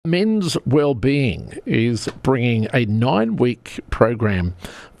Men's Wellbeing is bringing a 9-week program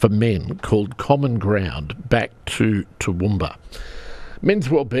for men called Common Ground back to Toowoomba. Men's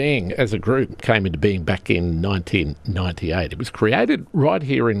Wellbeing as a group came into being back in 1998. It was created right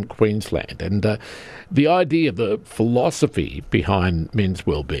here in Queensland, and the idea, the philosophy behind Men's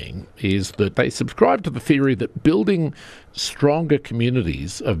Wellbeing is that they subscribe to the theory that building stronger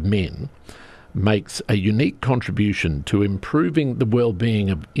communities of men makes a unique contribution to improving the well-being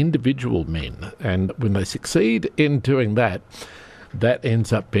of individual men. And when they succeed in doing that, that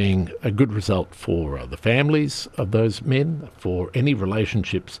ends up being a good result for the families of those men, for any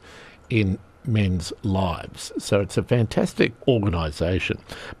relationships in men's lives. So it's a fantastic organisation.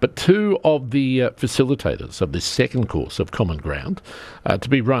 But two of the facilitators of this second course of Common Ground, to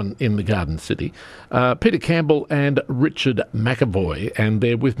be run in the Garden City, Peter Campbell and Richard MacAvoy, and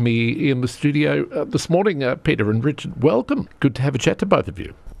they're with me in the studio this morning. Peter and Richard, welcome. Good to have a chat to both of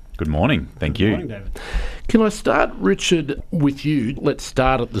you. Good morning. Thank you. Good morning, David. Can I start, Richard, with you? Let's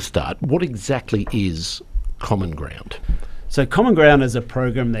start at the start. What exactly is Common Ground? So Common Ground is a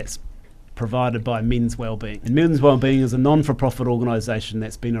program that's provided by Men's Wellbeing. And Men's Wellbeing is a non-for-profit organisation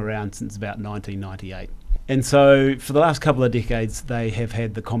that's been around since about 1998. And so for the last couple of decades, they have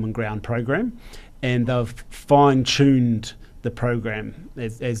had the Common Ground program, and they've fine-tuned the program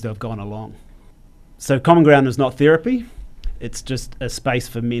as they've gone along. So Common Ground is not therapy. It's just a space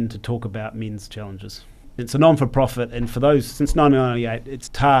for men to talk about men's challenges. It's a non-for-profit, and for those since 1998, its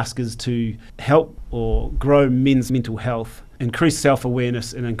task is to help or grow men's mental health, increase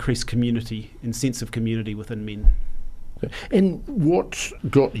self-awareness, and increase community and sense of community within men. And what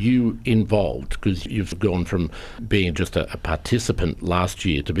got you involved? Because you've gone from being just a participant last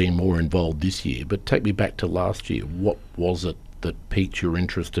year to being more involved this year. But take me back to last year. What was it that piqued your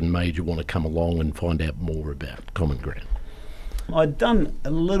interest and made you want to come along and find out more about Common Ground? I'd done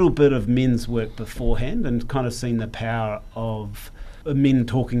a little bit of men's work beforehand and kind of seen the power of men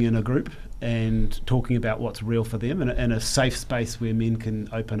talking in a group and talking about what's real for them in a safe space where men can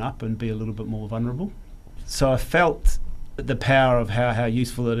open up and be a little bit more vulnerable. So I felt the power of how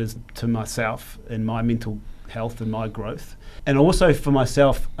useful it is to myself and my mental health and my growth. And also for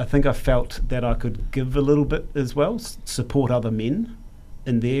myself, I think I felt that I could give a little bit as well, support other men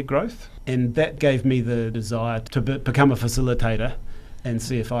in their growth. And that gave me the desire to become a facilitator and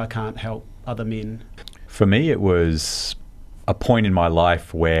see if I can't help other men. For me, it was a point in my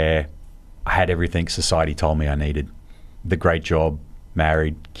life where I had everything society told me I needed. The great job,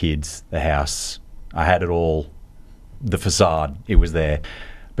 married, kids, the house. I had it all. The facade, it was there.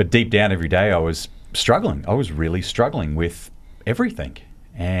 But deep down every day I was struggling. I was really struggling with everything.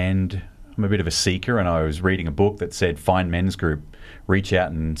 And I'm a bit of a seeker, and I was reading a book that said find men's group, reach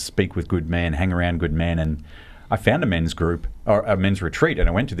out and speak with good men, hang around good men. And I found a men's group, or a men's retreat, and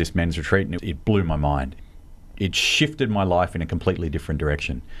I went to this men's retreat, and it blew my mind. It shifted my life in a completely different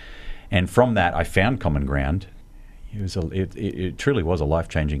direction. And from that, I found Common Ground. It truly was a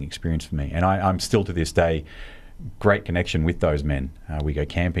life-changing experience for me. And I'm still to this day great connection with those men. We go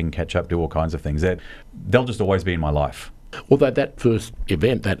camping, catch up, do all kinds of things. They'll just always be in my life. Although that first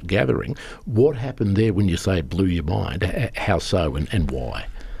event, that gathering, what happened there when you say it blew your mind? How so and why?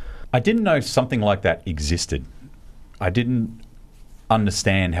 I didn't know something like that existed. I didn't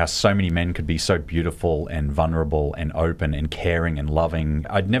understand how so many men could be so beautiful and vulnerable and open and caring and loving.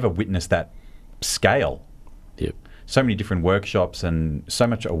 I'd never witnessed that scale. Yep. So many different workshops and so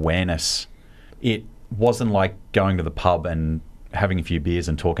much awareness. It wasn't like going to the pub and having a few beers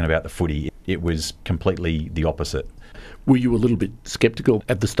and talking about the footy. It was completely the opposite. Were you a little bit sceptical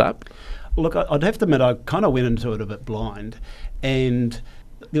at the start? Look, I'd have to admit I kind of went into it a bit blind, and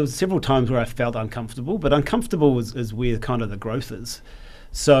there was several times where I felt uncomfortable, but uncomfortable is where kind of the growth is.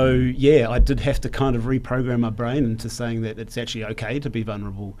 So yeah, I did have to kind of reprogram my brain into saying that it's actually okay to be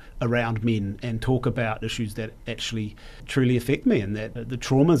vulnerable around men and talk about issues that actually truly affect me, and that the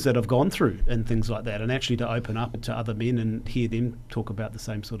traumas that I've gone through and things like that, and actually to open up to other men and hear them talk about the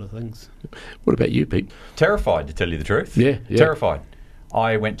same sort of things. What about you, Pete? Terrified, to tell you the truth. Yeah. Terrified.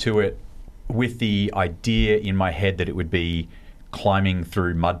 I went to it with the idea in my head that it would be climbing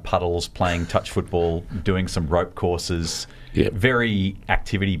through mud puddles, playing touch football, doing some rope courses, very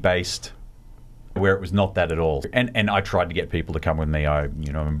activity-based, where it was not that at all. And I tried to get people to come with me.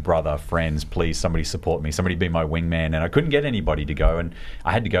 Brother, friends, please, somebody support me, somebody be my wingman. And I couldn't get anybody to go, and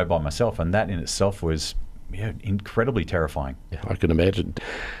I had to go by myself. And that in itself was incredibly terrifying. Yeah, I can imagine.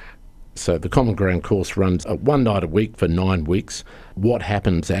 So the Common Ground course runs one night a week for 9 weeks. What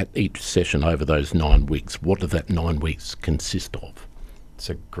happens at each session over those 9 weeks? What does that 9 weeks consist of? It's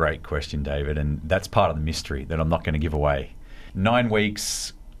a great question, David, and that's part of the mystery that I'm not going to give away. 9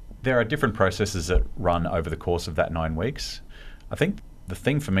 weeks, There are different processes that run over the course of that 9 weeks. I think the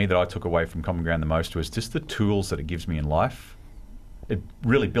thing for me that I took away from Common Ground the most was just the tools that it gives me in life. It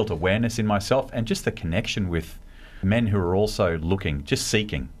really built awareness in myself and just the connection with men who are also looking, just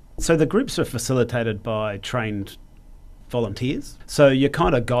seeking. So the groups are facilitated by trained volunteers. So you're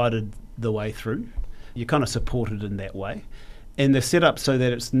kind of guided the way through. You're kind of supported in that way. And they're set up so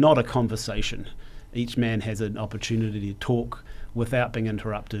that it's not a conversation. Each man has an opportunity to talk without being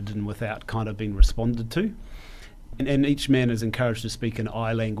interrupted and without kind of being responded to. And each man is encouraged to speak in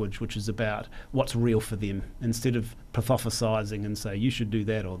I language, which is about what's real for them. Instead of pathophisizing and say, you should do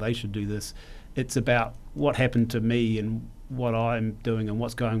that or they should do this, it's about what happened to me and what I'm doing and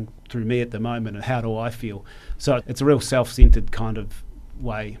what's going through me at the moment and how do I feel. So it's a real self-centered kind of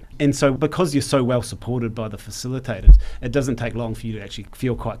way. And so because you're so well supported by the facilitators, it doesn't take long for you to actually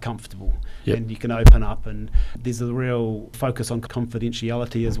feel quite comfortable. Yep. And you can open up, and there's a real focus on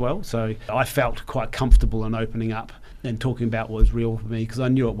confidentiality as well. So I felt quite comfortable in opening up and talking about what was real for me, because I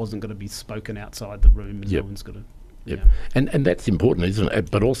knew it wasn't going to be spoken outside the room, and yep. no one's going to. Yep. Yeah. And that's important, isn't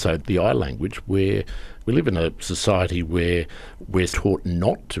it? But also the I language, where we live in a society where we're taught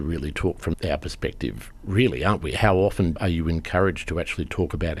not to really talk from our perspective, really, aren't we? How often are you encouraged to actually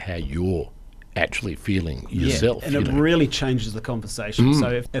talk about how you're actually feeling yourself? Yeah, and it really changes the conversation.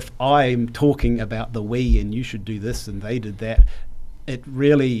 So if I'm talking about the we and you should do this and they did that, it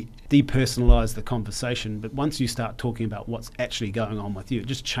really depersonalised the conversation. But once you start talking about what's actually going on with you, it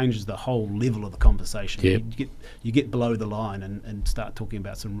just changes the whole level of the conversation. Yep. You get below the line and start talking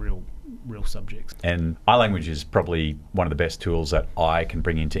about some real subjects. And I language is probably one of the best tools that I can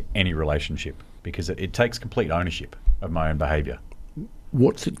bring into any relationship, because it takes complete ownership of my own behaviour.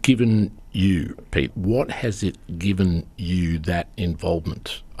 What's it given you, Pete? What has it given you, that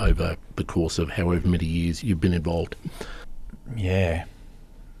involvement, over the course of however many years you've been involved? Yeah,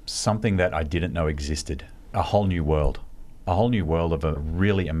 something that I didn't know existed. A whole new world of a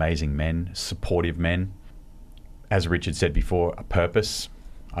really amazing men, supportive men. As Richard said before, a purpose.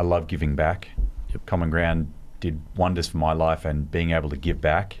 I love giving back. Yep. Common Ground did wonders for my life, and being able to give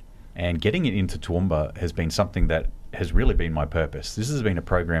back and getting it into Toowoomba has been something that has really been my purpose. This has been a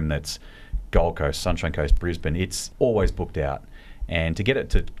program that's Gold Coast, Sunshine Coast, Brisbane. It's always booked out. And to get it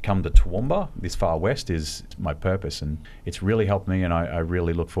to come to Toowoomba, this far west, is my purpose. And it's really helped me, and I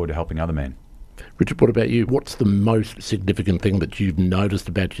really look forward to helping other men. Richard, what about you? What's the most significant thing that you've noticed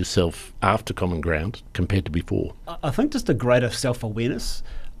about yourself after Common Ground compared to before? I think just a greater self-awareness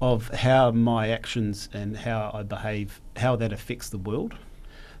of how my actions and how I behave, how that affects the world.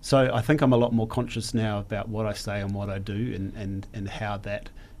 So I think I'm a lot more conscious now about what I say and what I do, and how that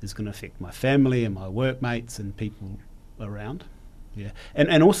is going to affect my family and my workmates and people around. Yeah,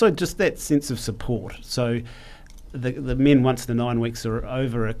 and also just that sense of support. So the men, once the 9 weeks are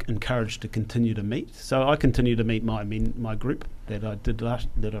over, are encouraged to continue to meet. So I continue to meet my group that I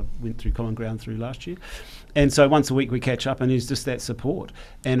went through Common Ground through last year. And so once a week we catch up, and there's just that support.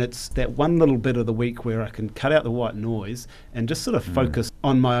 And it's that one little bit of the week where I can cut out the white noise and just sort of focus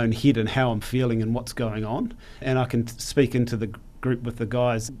on my own head and how I'm feeling and what's going on. And I can speak into the group with the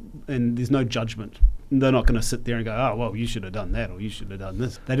guys, and there's no judgment. They're not going to sit there and go, oh, well, you should have done that or you should have done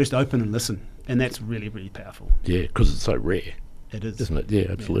this. They just open and listen, and that's really, really powerful. Yeah, because it's so rare. It is. Isn't it? Yeah,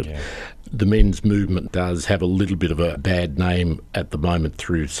 absolutely. Yeah. The men's movement does have a little bit of a bad name at the moment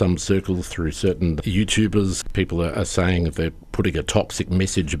through some circles, through certain YouTubers. People are saying that they're putting a toxic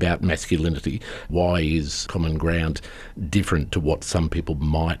message about masculinity. Why is Common Ground different to what some people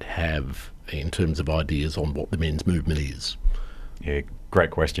might have in terms of ideas on what the men's movement is? Yeah,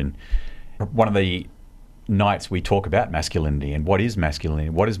 great question. One of the nights we talk about masculinity and what is masculinity.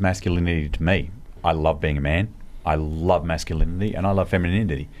 What is masculinity to me? I love being a man. I love masculinity and I love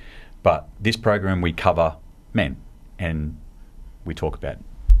femininity. But this program, we cover men, and we talk about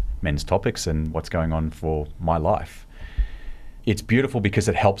men's topics and what's going on for my life. It's beautiful because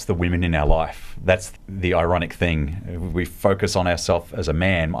it helps the women in our life. That's the ironic thing. We focus on ourselves as a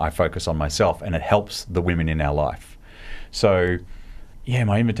man, I focus on myself, and it helps the women in our life. So yeah,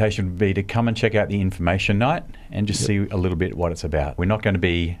 my invitation would be to come and check out the information night and just see a little bit what it's about. We're not going to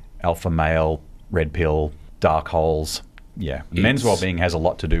be alpha male, red pill, dark holes. Yeah, men's wellbeing has a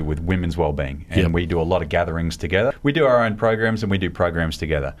lot to do with women's wellbeing, and we do a lot of gatherings together. We do our own programs, and we do programs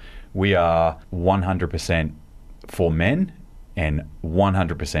together. We are 100% for men and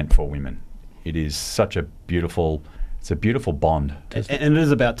 100% for women. It is such a beautiful, it's a beautiful bond. And it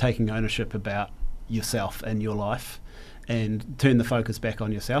is about taking ownership about yourself and your life, and turn the focus back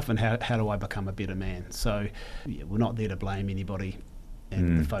on yourself and how do I become a better man. So we're not there to blame anybody,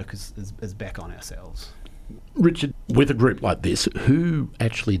 and the focus is back on ourselves. Richard, with a group like this, who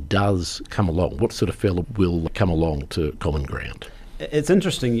actually does come along? What sort of fella will come along to Common Ground? It's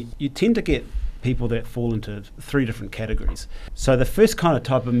interesting. You tend to get people that fall into 3 different categories. So the first kind of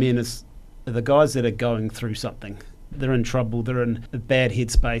type of men is the guys that are going through something. They're in trouble, they're in a bad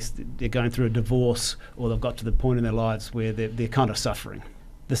headspace, they're going through a divorce, or they've got to the point in their lives where they're kind of suffering.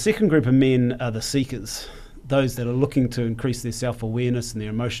 The second group of men are the seekers, those that are looking to increase their self-awareness and their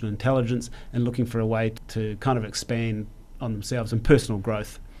emotional intelligence and looking for a way to kind of expand on themselves and personal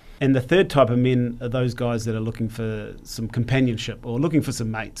growth. And the third type of men are those guys that are looking for some companionship or looking for some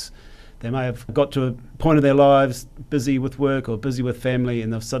mates. They may have got to a point of their lives, busy with work or busy with family,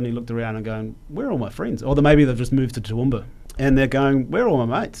 and they've suddenly looked around and going, where are all my friends? Or maybe they've just moved to Toowoomba and they're going, where are all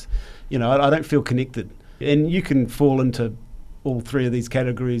my mates? You know, I don't feel connected. And you can fall into all 3 of these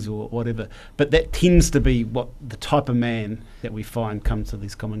categories or whatever, but that tends to be what the type of man that we find comes to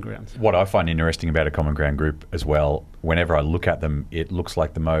these common grounds. What I find interesting about a common ground group as well, whenever I look at them, it looks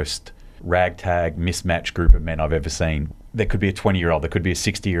like the most ragtag, mismatched group of men I've ever seen. There could be a 20-year-old, there could be a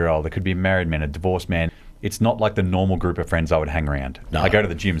 60-year-old, there could be a married man, a divorced man. It's not like the normal group of friends I would hang around. No. I go to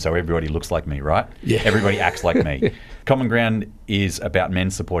the gym, so everybody looks like me, right? Yeah. Everybody acts like me. Common ground is about men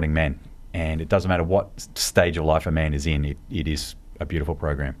supporting men, and it doesn't matter what stage of life a man is in, it is a beautiful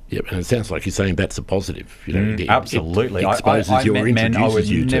program. Yep, and it sounds like you're saying that's a positive. You know, absolutely. It exposes I you or met men I would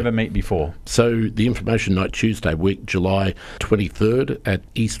introduces you to. never meet before. So the information night Tuesday week, July 23rd at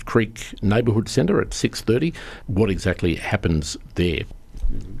East Creek Neighbourhood Centre at 6:30. What exactly happens there?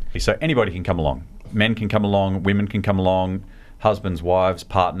 So anybody can come along. Men can come along, women can come along, husbands, wives,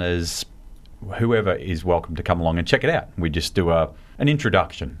 partners, whoever is welcome to come along and check it out. We just do an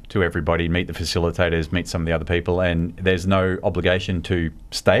introduction to everybody, meet the facilitators, meet some of the other people, and there's no obligation to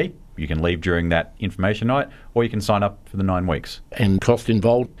stay. You can leave during that information night, or you can sign up for the 9 weeks. And cost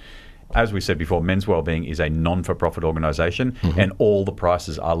involved? As we said before, Men's Wellbeing is a non-for-profit organisation, and all the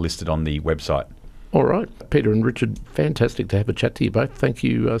prices are listed on the website. All right. Peter and Richard, fantastic to have a chat to you both. Thank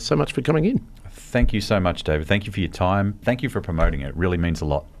you so much for coming in. Thank you so much, David. Thank you for your time. Thank you for promoting it. It really means a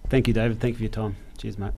lot. Thank you, David. Thank you for your time. Cheers, mate.